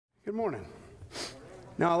Good morning.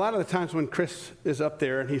 Now, a lot of the times when Chris is up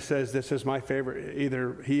there and he says, this is my favorite,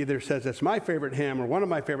 he either says it's my favorite hymn or one of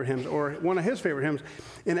my favorite hymns or one of his favorite hymns.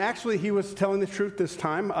 And actually, he was telling the truth this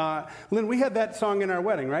time. Lynn, we had that song in our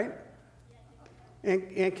wedding, right?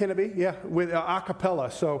 Aunt Kennedy, yeah, with a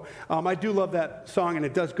cappella. So I do love that song, and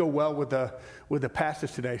it does go well with the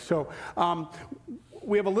passage today. So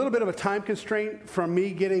we have a little bit of a time constraint from me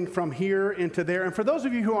getting from here into there. And for those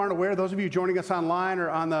of you who aren't aware, those of you joining us online or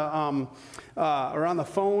on the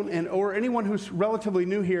phone, or anyone who's relatively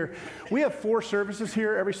new here, we have 4 services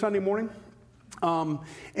here every Sunday morning.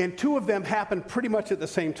 And 2 of them happen pretty much at the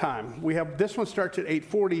same time. We have this one starts at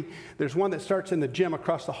 8:40. There's one that starts in the gym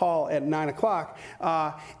across the hall at 9 o'clock.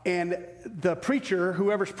 And the preacher,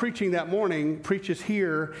 whoever's preaching that morning, preaches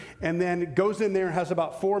here and then goes in there and has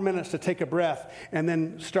about 4 minutes to take a breath and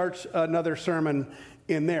then starts another sermon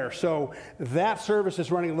in there. So that service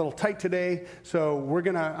is running a little tight today. So I'm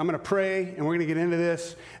gonna pray and we're gonna get into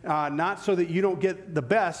this, not so that you don't get the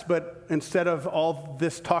best, but instead of all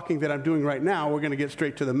this talking that I'm doing right now, we're gonna get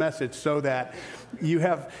straight to the message so that you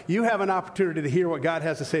have an opportunity to hear what God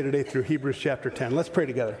has to say today through Hebrews chapter 10. Let's pray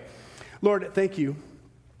together. Lord, thank you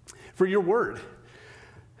for your word.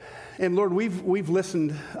 And Lord, we've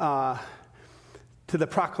listened to the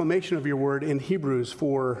proclamation of your word in Hebrews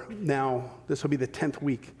for now, this will be the 10th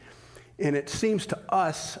week. And it seems to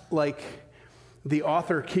us like the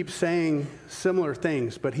author keeps saying similar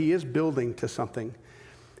things, but he is building to something.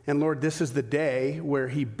 And Lord, this is the day where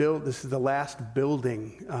this is the last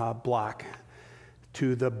building block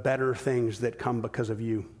to the better things that come because of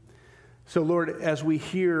you. So Lord, as we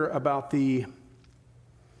hear about the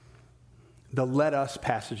let us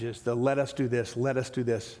passages, the let us do this, let us do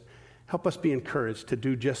this, help us be encouraged to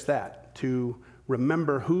do just that, to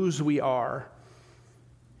remember whose we are.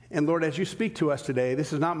 And Lord, as you speak to us today,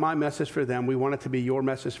 this is not my message for them. We want it to be your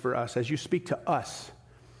message for us. As you speak to us,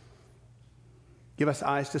 give us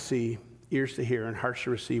eyes to see, ears to hear, and hearts to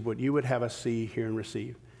receive what you would have us see, hear, and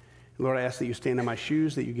receive. And Lord, I ask that you stand in my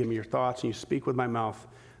shoes, that you give me your thoughts, and you speak with my mouth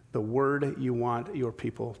the word you want your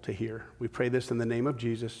people to hear. We pray this in the name of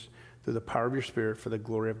Jesus, through the power of your Spirit, for the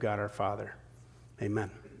glory of God our Father.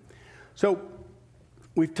 Amen. So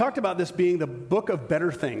we've talked about this being the book of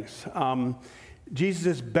better things. Jesus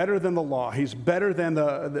is better than the law. He's better than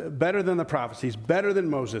the prophets. He's better than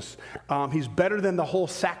Moses. He's better than the whole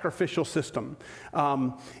sacrificial system.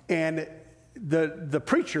 And the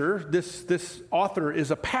preacher, this author,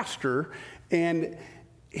 is a pastor, and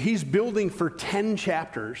he's building for 10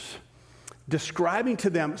 chapters, describing to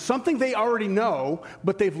them something they already know,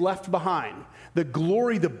 but they've left behind. The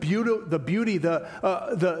glory, the beauty,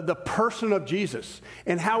 the person of Jesus,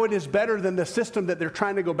 and how it is better than the system that they're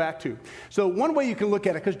trying to go back to. So one way you can look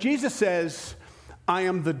at it, because Jesus says, I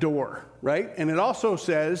am the door, right? And it also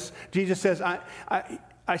says, Jesus says,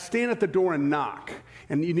 I stand at the door and knock,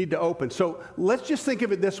 and you need to open. So let's just think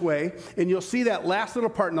of it this way, and you'll see that last little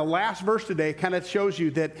part in the last verse today kind of shows you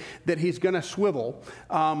that he's going to swivel.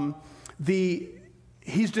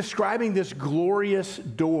 He's describing this glorious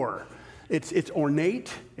door. It's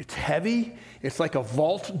ornate, it's heavy, it's like a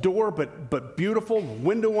vault door, but beautiful,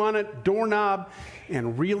 window on it, doorknob,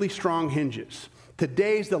 and really strong hinges.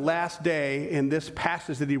 Today's the last day in this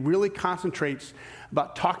passage that he really concentrates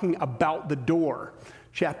about talking about the door.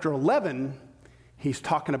 Chapter 11, he's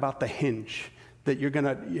talking about the hinge, that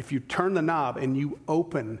if you turn the knob and you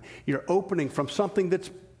open, you're opening from something that's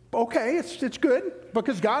okay, it's good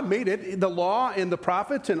because God made it, the law and the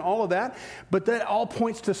prophets and all of that, but that all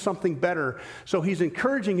points to something better. So he's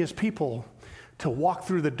encouraging his people to walk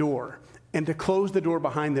through the door and to close the door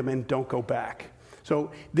behind them and don't go back.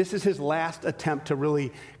 So this is his last attempt to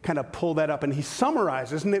really kind of pull that up. And he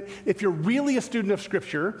summarizes, and if you're really a student of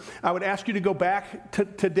Scripture, I would ask you to go back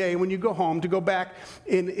today when you go home, to go back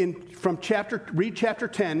read chapter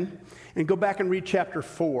 10 and go back and read chapter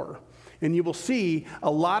 4. And you will see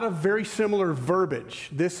a lot of very similar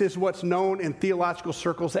verbiage. This is what's known in theological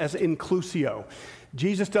circles as inclusio.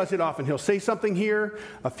 Jesus does it often. He'll say something here,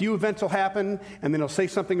 a few events will happen, and then he'll say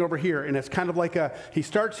something over here. And it's kind of like he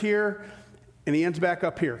starts here, and he ends back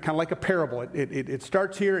up here, kind of like a parable. It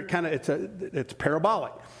starts here, it's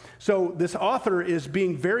parabolic. So this author is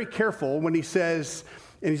being very careful when he says,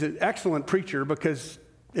 and he's an excellent preacher because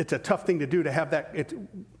it's a tough thing to do to have that.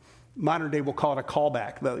 Modern day, we'll call it a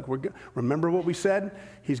callback. Remember what we said?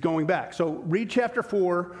 He's going back. So read chapter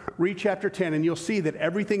 4, read chapter 10, and you'll see that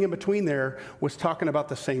everything in between there was talking about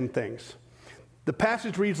the same things. The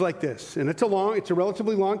passage reads like this, and it's a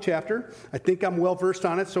relatively long chapter. I think I'm well versed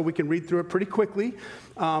on it, so we can read through it pretty quickly.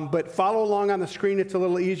 But follow along on the screen. It's a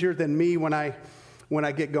little easier than me when I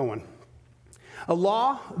get going. The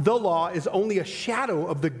law is only a shadow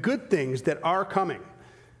of the good things that are coming,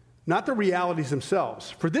 not the realities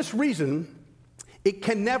themselves. For this reason, it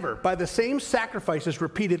can never, by the same sacrifices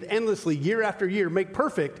repeated endlessly year after year, make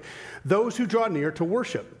perfect those who draw near to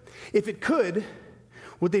worship. If it could,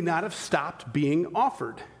 would they not have stopped being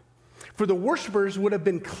offered? For the worshipers would have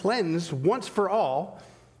been cleansed once for all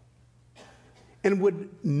and would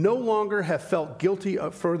no longer have felt guilty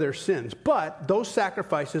for their sins. But those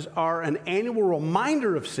sacrifices are an annual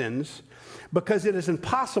reminder of sins, because it is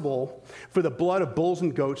impossible for the blood of bulls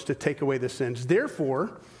and goats to take away the sins.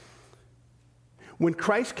 Therefore, when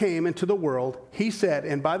Christ came into the world, he said,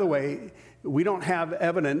 and by the way, we don't have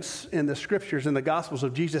evidence in the scriptures, in the Gospels,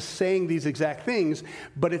 of Jesus saying these exact things,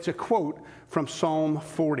 but it's a quote from Psalm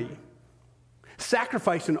 40.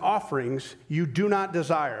 Sacrifice and offerings you do not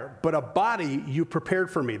desire, but a body you prepared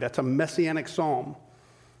for me. That's a messianic psalm.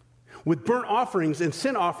 With burnt offerings and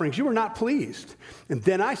sin offerings you were not pleased. And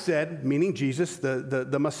then I said, meaning Jesus,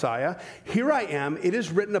 the Messiah, here I am, it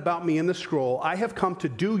is written about me in the scroll. I have come to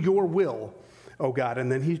do your will, O God.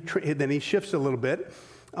 And then he shifts a little bit.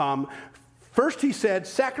 First he said,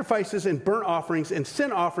 sacrifices and burnt offerings and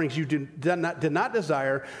sin offerings you did not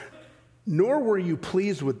desire, nor were you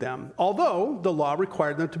pleased with them, although the law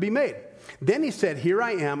required them to be made. Then he said, here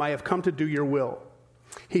I am, I have come to do your will.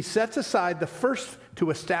 He sets aside the first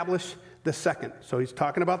to establish the second. So he's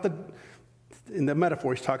talking about in the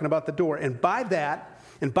metaphor, he's talking about the door. And by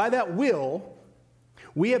that will,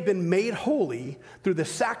 we have been made holy through the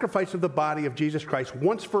sacrifice of the body of Jesus Christ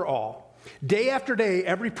once for all. Day after day,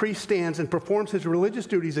 every priest stands and performs his religious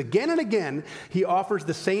duties. Again and again, he offers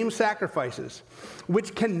the same sacrifices,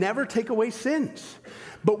 which can never take away sins.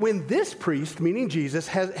 But when this priest, meaning Jesus,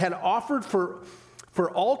 had offered for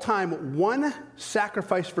all time one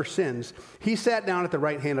sacrifice for sins, he sat down at the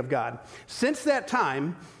right hand of God. Since that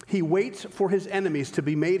time, he waits for his enemies to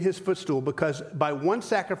be made his footstool, because by one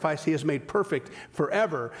sacrifice he has made perfect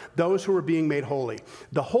forever those who are being made holy.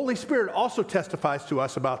 The Holy Spirit also testifies to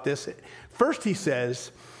us about this. First he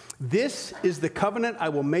says, this is the covenant I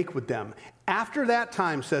will make with them. After that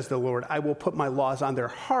time, says the Lord, I will put my laws on their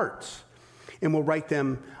hearts and will write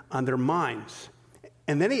them on their minds.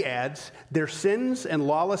 And then he adds, their sins and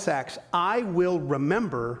lawless acts I will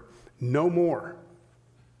remember no more.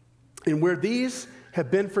 And where these have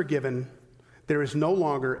been forgiven, there is no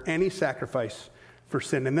longer any sacrifice for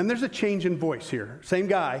sin. And then there's a change in voice here. Same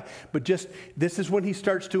guy, but just this is when he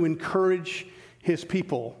starts to encourage his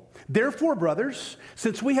people. Therefore, brothers,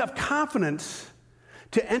 since we have confidence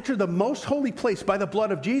to enter the most holy place by the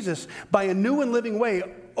blood of Jesus, by a new and living way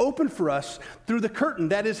open for us through the curtain,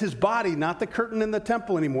 that is his body, not the curtain in the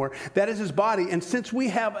temple anymore. That is his body. And since we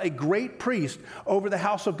have a great priest over the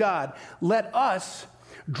house of God, let us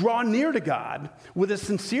draw near to God with a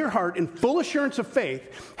sincere heart in full assurance of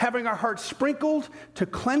faith, having our hearts sprinkled to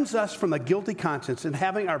cleanse us from a guilty conscience and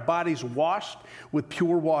having our bodies washed with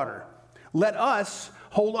pure water. Let us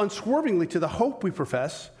hold unswervingly to the hope we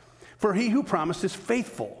profess, for he who promised is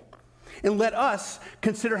faithful. And let us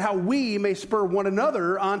consider how we may spur one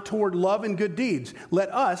another on toward love and good deeds.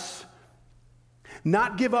 Let us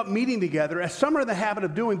not give up meeting together, as some are in the habit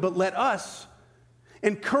of doing, but let us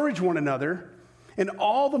encourage one another, and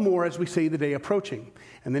all the more as we see the day approaching.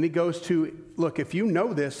 And then he goes to, look, if you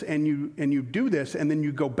know this and you do this and then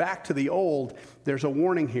you go back to the old, there's a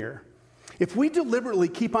warning here. If we deliberately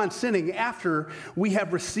keep on sinning after we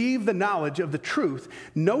have received the knowledge of the truth,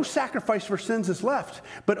 no sacrifice for sins is left,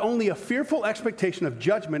 but only a fearful expectation of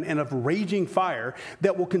judgment and of raging fire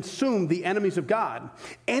that will consume the enemies of God.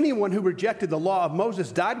 Anyone who rejected the law of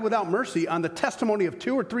Moses died without mercy on the testimony of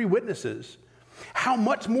 2 or 3 witnesses. How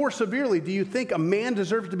much more severely do you think a man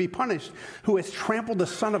deserves to be punished who has trampled the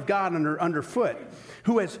Son of God underfoot,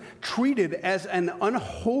 who has treated as an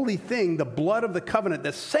unholy thing the blood of the covenant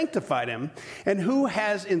that sanctified him, and who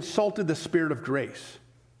has insulted the Spirit of grace?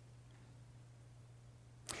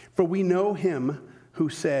 For we know him who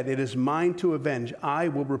said, it is mine to avenge, I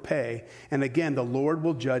will repay, and again the Lord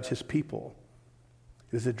will judge his people.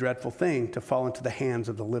 It is a dreadful thing to fall into the hands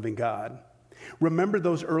of the living God. Remember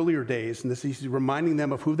those earlier days, and this is reminding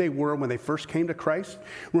them of who they were when they first came to Christ.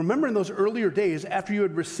 Remember in those earlier days after you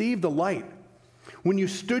had received the light, when you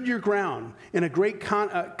stood your ground in a great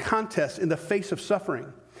contest in the face of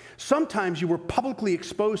suffering. Sometimes you were publicly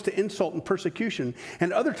exposed to insult and persecution,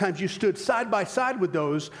 and other times you stood side by side with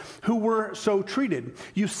those who were so treated.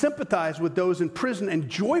 You sympathized with those in prison and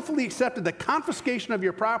joyfully accepted the confiscation of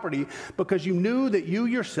your property because you knew that you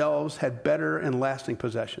yourselves had better and lasting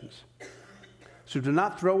possessions. So do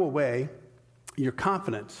not throw away your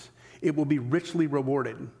confidence. It will be richly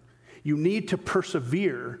rewarded. You need to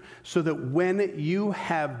persevere so that when you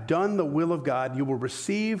have done the will of God, you will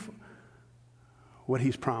receive what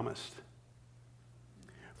he's promised.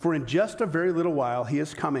 For in just a very little while, he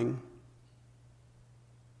is coming,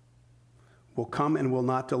 will come and will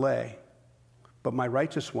not delay. But my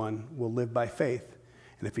righteous one will live by faith.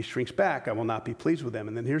 And if he shrinks back, I will not be pleased with him.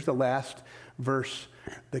 And then here's the last verse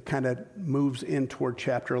that kind of moves in toward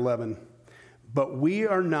chapter 11. But we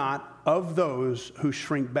are not of those who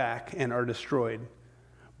shrink back and are destroyed,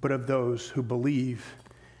 but of those who believe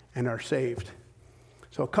and are saved.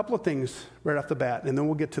 So a couple of things right off the bat, and then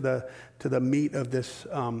we'll get to the meat of this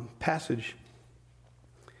passage.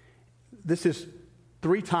 This is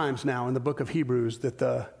 3 times now in the book of Hebrews that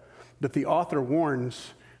the author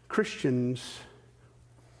warns Christians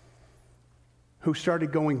who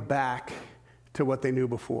started going back to what they knew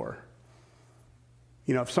before.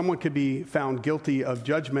 You know, if someone could be found guilty of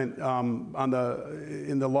judgment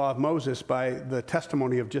in the law of Moses by the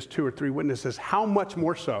testimony of just 2 or 3 witnesses, how much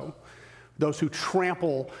more so those who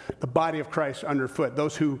trample the body of Christ underfoot,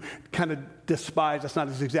 those who kind of despise, that's not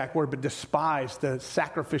his exact word, but despise the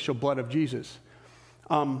sacrificial blood of Jesus.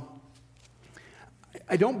 I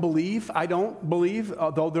don't believe,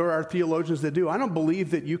 although there are theologians that do, I don't believe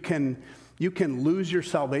that you can lose your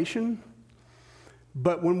salvation.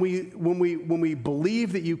 But when we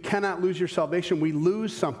believe that you cannot lose your salvation, we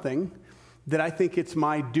lose something that I think it's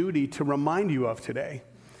my duty to remind you of today.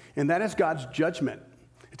 And that is God's judgment.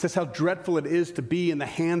 It says how dreadful it is to be in the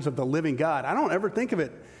hands of the living God. I don't ever think of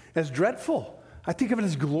it as dreadful. I think of it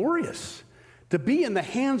as glorious. To be in the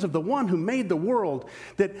hands of the one who made the world.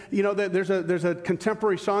 That, you know, there's a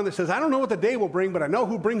contemporary song that says, I don't know what the day will bring, but I know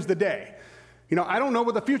who brings the day. You know, I don't know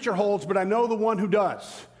what the future holds, but I know the one who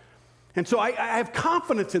does. And so I have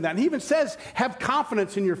confidence in that. And he even says, have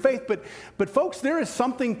confidence in your faith. But folks, there is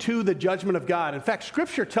something to the judgment of God. In fact,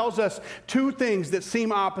 Scripture tells us 2 things that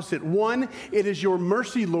seem opposite. One, it is your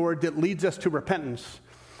mercy, Lord, that leads us to repentance.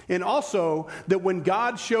 And also, that when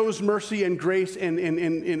God shows mercy and grace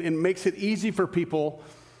and makes it easy for people,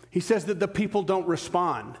 he says that the people don't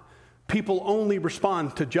respond. People only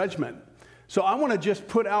respond to judgment. So I want to just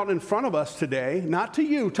put out in front of us today, not to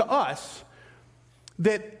you, to us,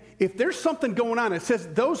 that if there's something going on, it says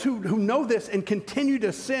those who know this and continue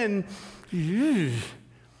to sin, is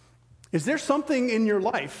there something in your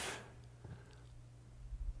life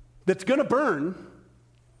that's going to burn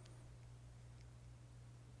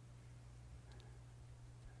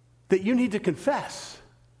that you need to confess?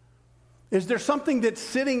 Is there something that's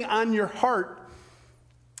sitting on your heart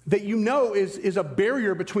that you know is a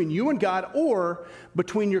barrier between you and God or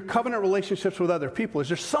between your covenant relationships with other people? Is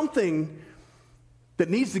there something that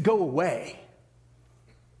needs to go away?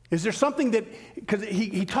 Is there something that, because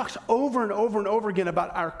he talks over and over and over again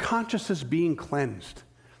about our consciences being cleansed.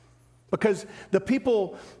 Because the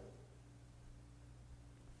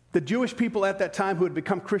Jewish people at that time who had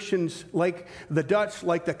become Christians, like the Dutch,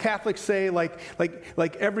 like the Catholics say, like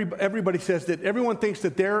everybody says, that everyone thinks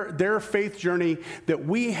that their faith journey, that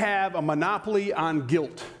we have a monopoly on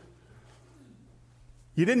guilt.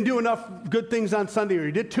 You didn't do enough good things on Sunday, or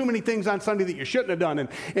you did too many things on Sunday that you shouldn't have done.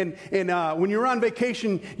 And when you were on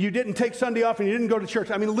vacation, you didn't take Sunday off and you didn't go to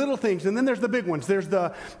church. I mean, little things. And then there's the big ones. There's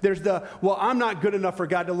the well, I'm not good enough for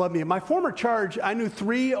God to love me. In my former charge, I knew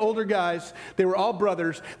 3 older guys. They were all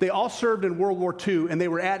brothers. They all served in World War II, and they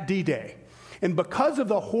were at D-Day. And because of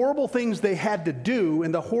the horrible things they had to do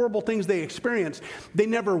and the horrible things they experienced, they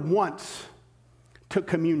never once took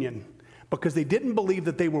communion because they didn't believe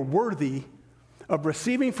that they were worthy of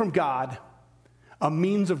receiving from God a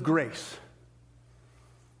means of grace.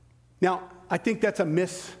 Now, I think that's a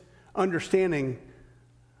misunderstanding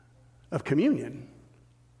of communion.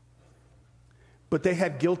 But they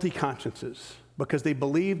had guilty consciences because they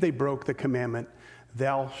believed they broke the commandment,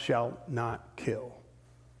 thou shalt not kill.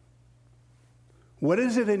 What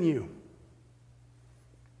is it in you?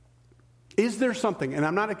 Is there something, and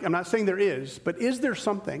I'm not saying there is, but is there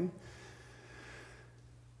something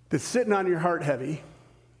that's sitting on your heart heavy,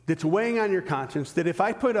 that's weighing on your conscience, that if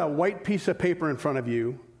I put a white piece of paper in front of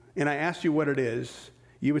you and I asked you what it is,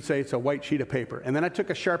 you would say it's a white sheet of paper. And then I took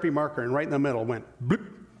a Sharpie marker and right in the middle went, bloop,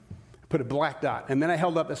 put a black dot. And then I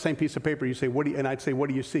held up the same piece of paper. You say, and I'd say, what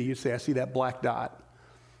do you see? You'd say, I see that black dot.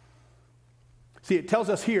 See, it tells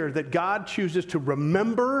us here that God chooses to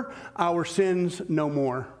remember our sins no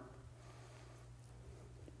more.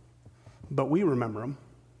 But we remember them.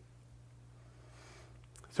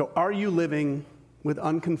 So are you living with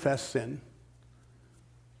unconfessed sin?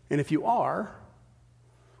 And if you are,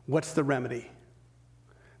 what's the remedy?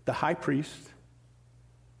 The high priest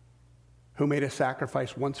who made a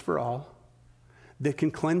sacrifice once for all, that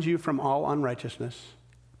can cleanse you from all unrighteousness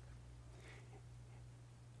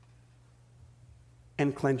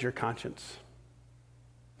and cleanse your conscience.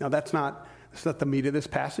 Now, that's not the meat of this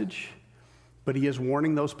passage, but he is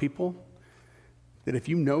warning those people that if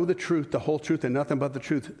you know the truth, the whole truth, and nothing but the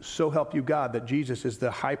truth, so help you God, that Jesus is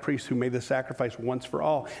the high priest who made the sacrifice once for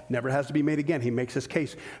all, never has to be made again. He makes his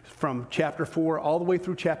case from chapter 4 all the way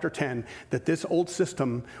through chapter 10 that this old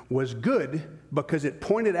system was good because it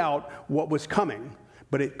pointed out what was coming,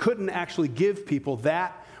 but it couldn't actually give people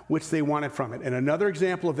that which they wanted from it. And another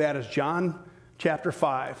example of that is John chapter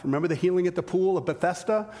 5. Remember the healing at the pool of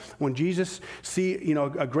Bethesda? When Jesus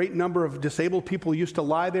a great number of disabled people used to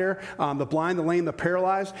lie there, the blind, the lame, the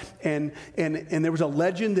paralyzed. And there was a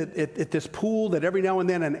legend that at this pool that every now and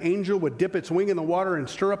then an angel would dip its wing in the water and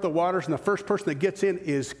stir up the waters, and the first person that gets in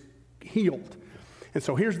is healed. And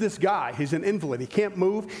so here's this guy. He's an invalid. He can't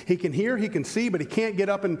move. He can hear, he can see, but he can't get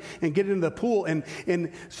up and get into the pool.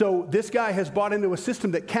 And so this guy has bought into a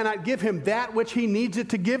system that cannot give him that which he needs it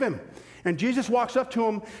to give him. And Jesus walks up to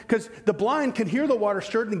him because the blind can hear the water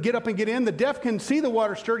stirred and get up and get in. The deaf can see the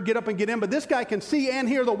water stirred, get up and get in. But this guy can see and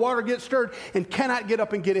hear the water get stirred and cannot get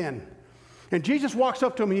up and get in. And Jesus walks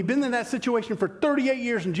up to him. He'd been in that situation for 38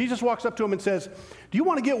 years. And Jesus walks up to him and says, "Do you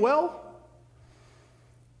want to get well?"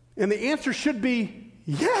 And the answer should be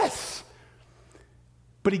yes.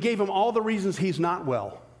 But he gave him all the reasons he's not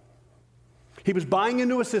well. He was buying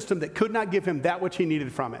into a system that could not give him that which he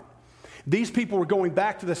needed from it. These people were going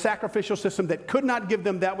back to the sacrificial system that could not give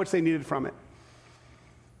them that which they needed from it.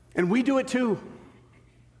 And we do it too.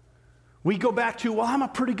 We go back to, well, I'm a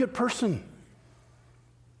pretty good person.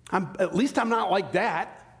 At least I'm not like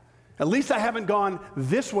that. At least I haven't gone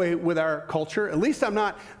this way with our culture. At least I'm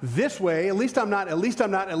not this way. At least I'm not, at least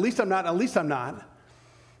I'm not, at least I'm not, at least I'm not.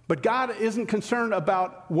 But God isn't concerned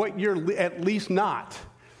about what you're at least not.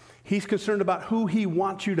 He's concerned about who he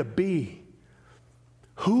wants you to be.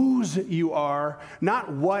 Whose you are,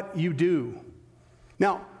 not what you do.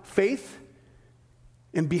 Now, faith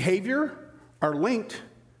and behavior are linked,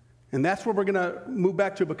 and that's where we're going to move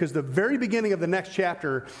back to, because the very beginning of the next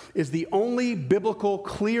chapter is the only biblical,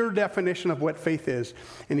 clear definition of what faith is.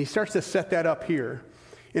 And he starts to set that up here.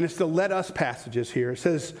 And it's the let us passages here. It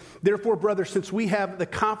says, "Therefore, brothers, since we have the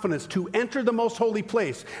confidence to enter the most holy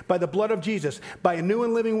place by the blood of Jesus, by a new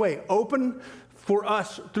and living way, open for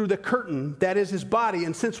us through the curtain, that is his body,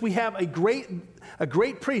 and since we have a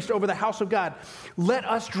great priest over the house of God, let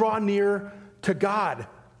us draw near to God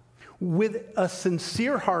with a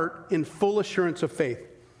sincere heart in full assurance of faith."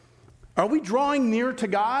 Are we drawing near to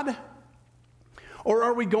God? Or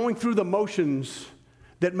are we going through the motions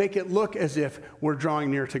that make it look as if we're drawing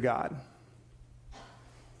near to God?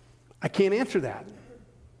 I can't answer that.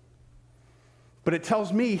 But it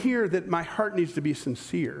tells me here that my heart needs to be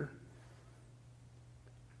sincere.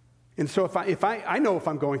 And so if I know if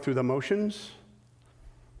I'm going through the motions,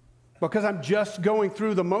 because I'm just going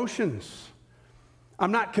through the motions.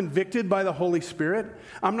 I'm not convicted by the Holy Spirit.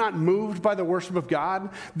 I'm not moved by the worship of God.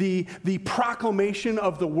 The proclamation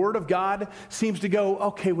of the Word of God seems to go,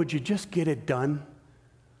 okay, would you just get it done?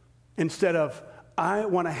 Instead of, I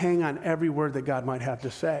want to hang on every word that God might have to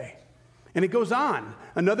say. And it goes on.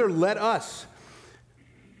 Another let us.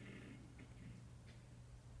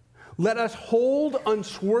 Let us hold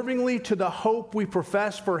unswervingly to the hope we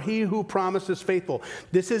profess, for he who promises faithful.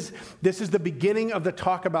 This is the beginning of the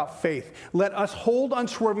talk about faith. Let us hold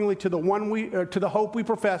unswervingly to the hope we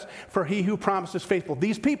profess, for he who promises faithful.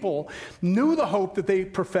 These people knew the hope that they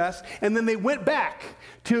professed, and then they went back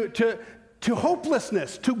to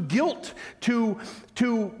hopelessness, to guilt, to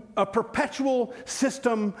a perpetual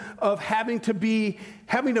system of having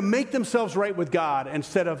to make themselves right with God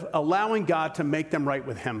instead of allowing God to make them right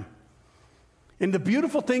with him. And the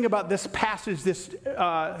beautiful thing about this passage, this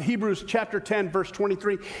Hebrews chapter 10, verse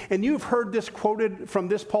 23, and you've heard this quoted from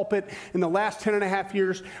this pulpit in the last 10 and a half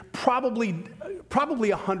years, probably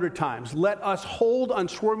 100 times. Let us hold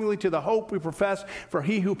unswervingly to the hope we profess, for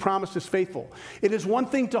he who promised is faithful. It is one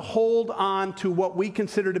thing to hold on to what we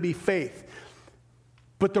consider to be faith.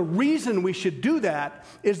 But the reason we should do that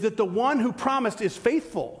is that the one who promised is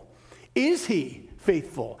faithful. Is he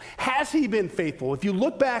faithful? Has he been faithful? If you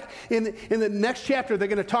look back in the next chapter, they're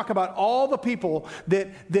going to talk about all the people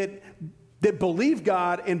that believed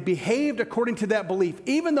God and behaved according to that belief,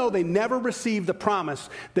 even though they never received the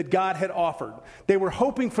promise that God had offered. They were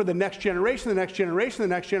hoping for the next generation, the next generation, the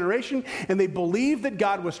next generation, and they believed that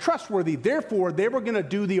God was trustworthy. Therefore, they were going to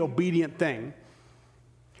do the obedient thing.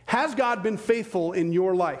 Has God been faithful in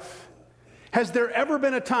your life? Has there ever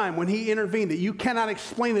been a time when he intervened that you cannot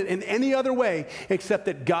explain it in any other way except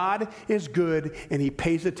that God is good and he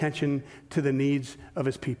pays attention to the needs of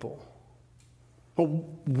his people? Well,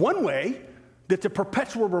 one way that's a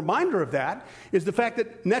perpetual reminder of that is the fact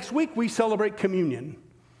that next week we celebrate communion.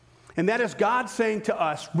 And that is God saying to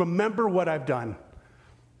us, remember what I've done.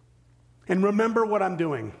 And remember what I'm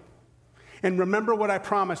doing. And remember what I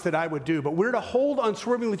promised that I would do. But we're to hold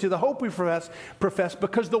unswervingly to the hope we profess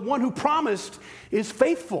because the one who promised is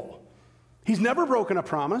faithful. He's never broken a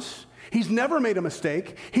promise. He's never made a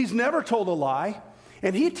mistake. He's never told a lie.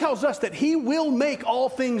 And he tells us that he will make all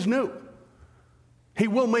things new. He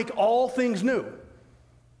will make all things new.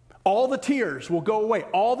 All the tears will go away.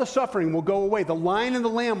 All the suffering will go away. The lion and the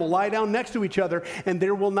lamb will lie down next to each other, and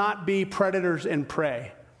there will not be predators and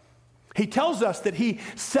prey. He tells us that he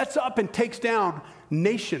sets up and takes down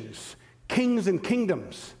nations, kings and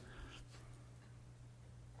kingdoms.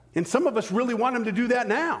 And some of us really want him to do that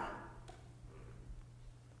now.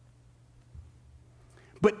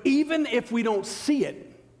 But even if we don't see it,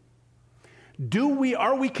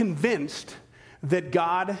 are we convinced that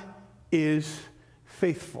God is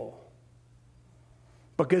faithful?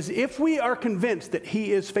 Because if we are convinced that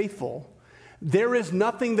he is faithful, there is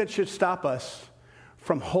nothing that should stop us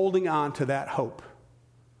from holding on to that hope.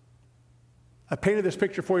 I painted this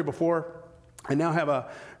picture for you before. I now have a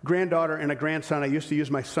granddaughter and a grandson. I used to use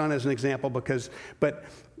my son as an example but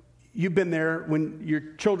you've been there when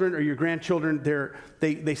your children or your grandchildren,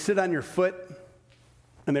 they sit on your foot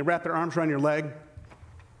and they wrap their arms around your leg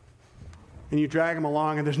and you drag them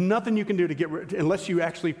along, and there's nothing you can do to get unless you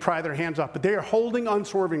actually pry their hands off. But they are holding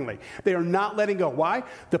unswervingly. They are not letting go. Why?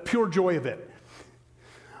 The pure joy of it.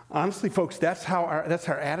 Honestly, folks, that's our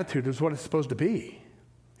attitude is what it's supposed to be,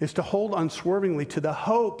 is to hold unswervingly to the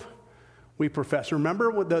hope we profess.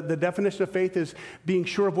 Remember what the definition of faith is: being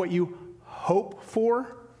sure of what you hope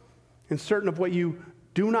for and certain of what you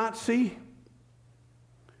do not see.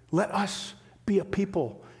 Let us be a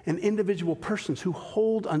people and individual persons who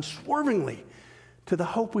hold unswervingly to the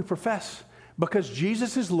hope we profess. Because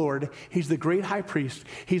Jesus is Lord, he's the great high priest.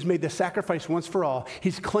 He's made the sacrifice once for all.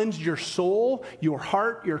 He's cleansed your soul, your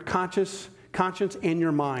heart, your conscience, and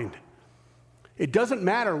your mind. It doesn't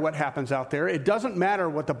matter what happens out there. It doesn't matter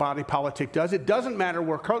what the body politic does. It doesn't matter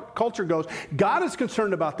where culture goes. God is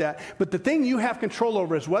concerned about that. But the thing you have control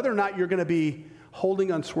over is whether or not you're going to be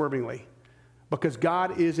holding unswervingly. Because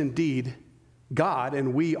God is indeed God,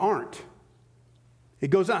 and we aren't. It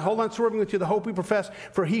goes on, hold unswervingly to the hope we profess,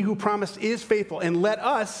 for he who promised is faithful. And let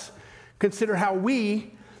us consider how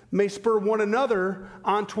we may spur one another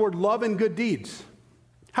on toward love and good deeds.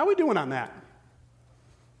 How are we doing on that?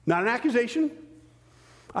 Not an accusation.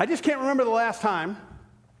 I just can't remember the last time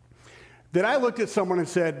that I looked at someone and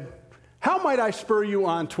said, how might I spur you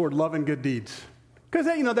on toward love and good deeds? Because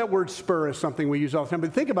that word spur is something we use all the time.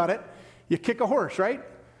 But think about it. You kick a horse, right?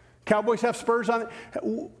 Cowboys have spurs on it.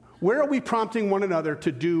 Where are we prompting one another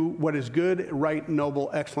to do what is good, right,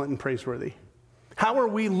 noble, excellent, and praiseworthy? How are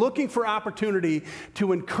we looking for opportunity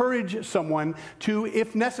to encourage someone, to,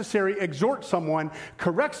 if necessary, exhort someone,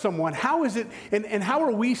 correct someone? How is it, and how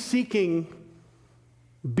are we seeking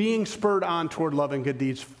being spurred on toward love and good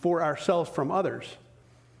deeds for ourselves from others?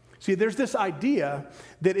 See, there's this idea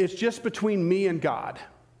that it's just between me and God.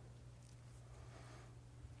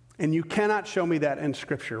 And you cannot show me that in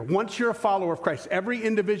Scripture. Once you're a follower of Christ, every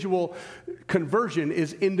individual conversion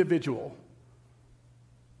is individual.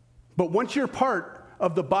 But once you're part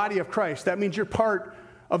of the body of Christ, that means you're part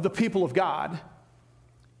of the people of God.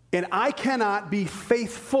 And I cannot be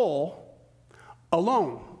faithful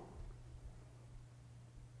alone.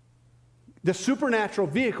 The supernatural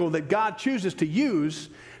vehicle that God chooses to use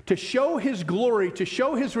to show his glory, to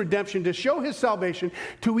show his redemption, to show his salvation,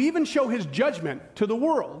 to even show his judgment to the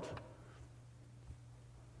world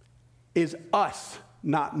is us,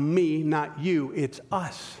 not me, not you. It's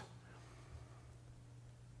us.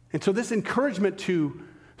 And so this encouragement to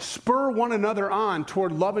spur one another on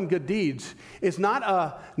toward love and good deeds is not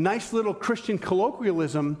a nice little Christian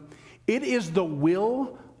colloquialism. It is the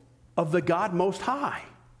will of the God Most High.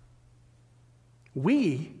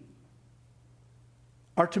 We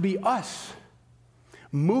are to be us,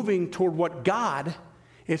 moving toward what God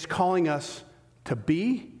is calling us to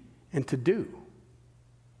be and to do.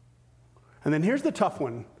 And then here's the tough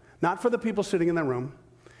one, not for the people sitting in the room,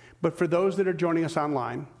 but for those that are joining us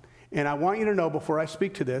online. And I want you to know before I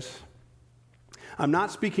speak to this, I'm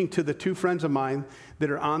not speaking to the two friends of mine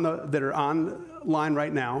that are online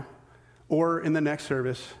right now or in the next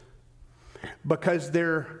service, because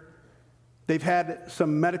they've had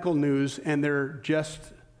some medical news and they're just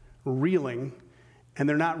reeling and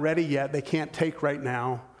they're not ready yet. They can't take right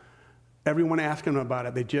now. Everyone asking them about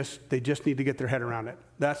it, they just need to get their head around it.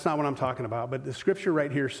 That's not what I'm talking about. But the scripture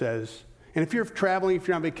right here says, and if you're traveling, if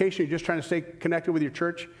you're on vacation, you're just trying to stay connected with your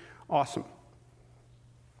church, awesome.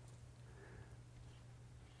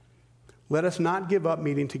 Let us not give up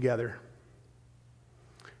meeting together,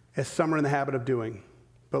 as some are in the habit of doing,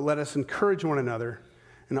 but let us encourage one another,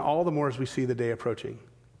 and all the more as we see the day approaching.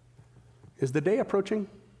 Is the day approaching?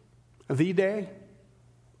 The day?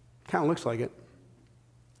 Kind of looks like it.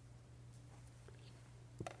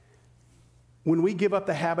 When we give up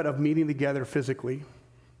the habit of meeting together physically,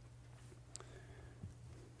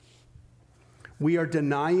 we are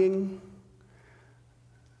denying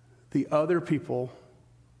the other people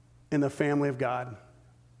in the family of God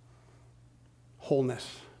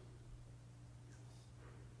wholeness.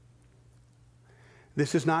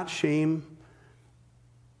 This is not shame.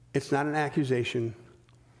 It's not an accusation.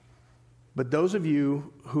 But those of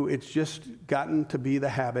you who it's just gotten to be the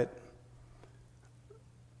habit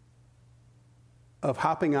of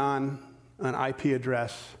hopping on an IP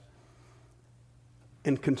address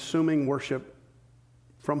and consuming worship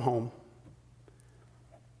from home.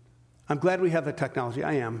 I'm glad we have the technology.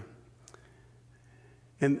 I am.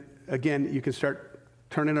 And again, you can start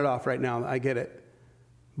turning it off right now. I get it.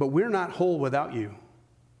 But we're not whole without you.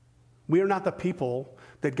 We are not the people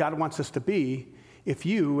that God wants us to be if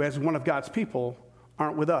you, as one of God's people,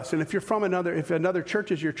 aren't with us. And if you're from if another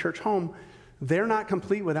church is your church home, they're not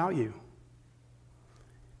complete without you.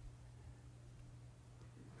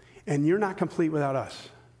 And you're not complete without us.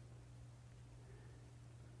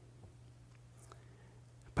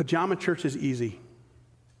 Pajama church is easy.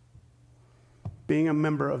 Being a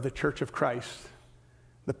member of the Church of Christ,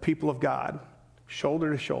 the people of God,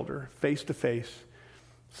 shoulder to shoulder, face to face,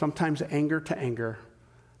 sometimes anger to anger,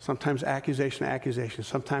 sometimes accusation to accusation,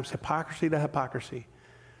 sometimes hypocrisy to hypocrisy.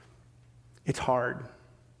 It's hard,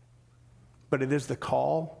 but it is the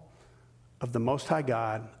call of the Most High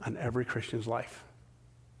God on every Christian's life.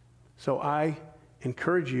 So I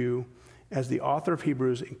encourage you, as the author of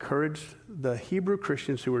Hebrews encouraged the Hebrew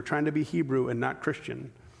Christians who were trying to be Hebrew and not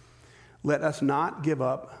Christian, let us not give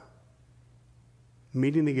up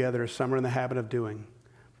meeting together as some are in the habit of doing,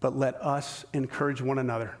 but let us encourage one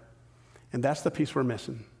another. And that's the piece we're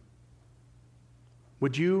missing.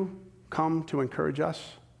 Would you come to encourage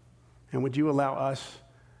us? And would you allow us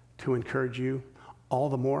to encourage you all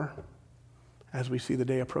the more as we see the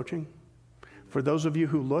day approaching? For those of you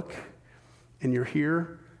who look and you're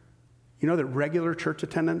here, you know that regular church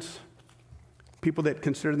attendance, people that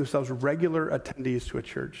consider themselves regular attendees to a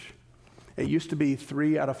church, it used to be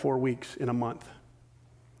 3 out of 4 weeks in a month.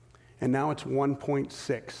 And now it's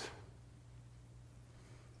 1.6.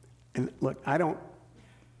 And look,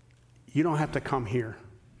 you don't have to come here.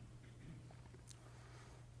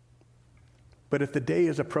 But if the day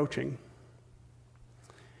is approaching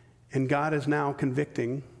and God is now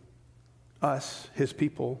convicting us, his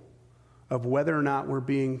people, of whether or not we're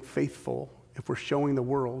being faithful, if we're showing the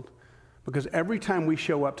world, because every time we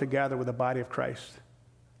show up to gather with the body of Christ,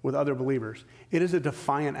 with other believers, it is a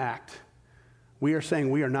defiant act. We are saying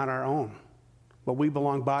we are not our own, but we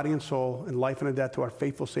belong body and soul in life and in death to our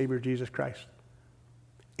faithful Savior, Jesus Christ.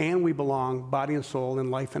 And we belong body and soul in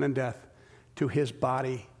life and in death to his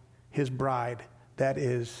body, his bride, that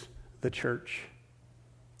is the church.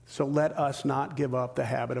 So let us not give up the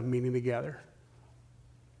habit of meeting together,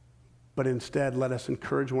 but instead let us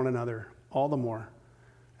encourage one another all the more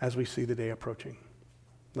as we see the day approaching.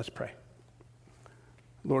 Let's pray.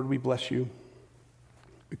 Lord, we bless you.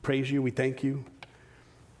 We praise you. We thank you.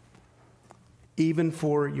 Even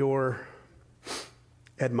for your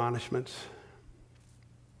admonishments.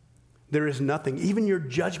 There is nothing, even your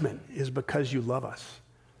judgment is because you love us,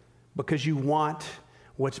 because you want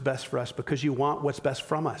what's best for us, because you want what's best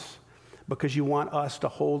from us, because you want us to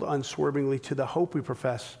hold unswervingly to the hope we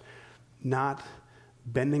profess, not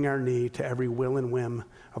bending our knee to every will and whim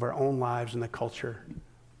of our own lives and the culture.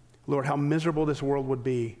 Lord, how miserable this world would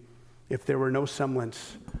be if there were no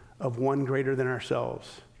semblance of one greater than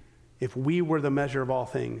ourselves. If we were the measure of all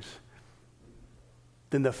things,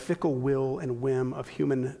 then the fickle will and whim of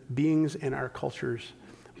human beings and our cultures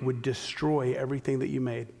would destroy everything that you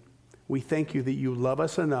made. We thank you that you love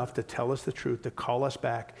us enough to tell us the truth, to call us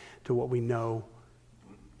back to what we know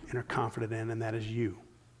and are confident in, and that is you,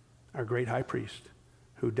 our great high priest,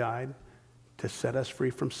 who died to set us free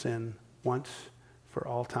from sin once for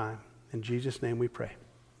all time. In Jesus' name we pray.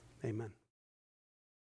 Amen.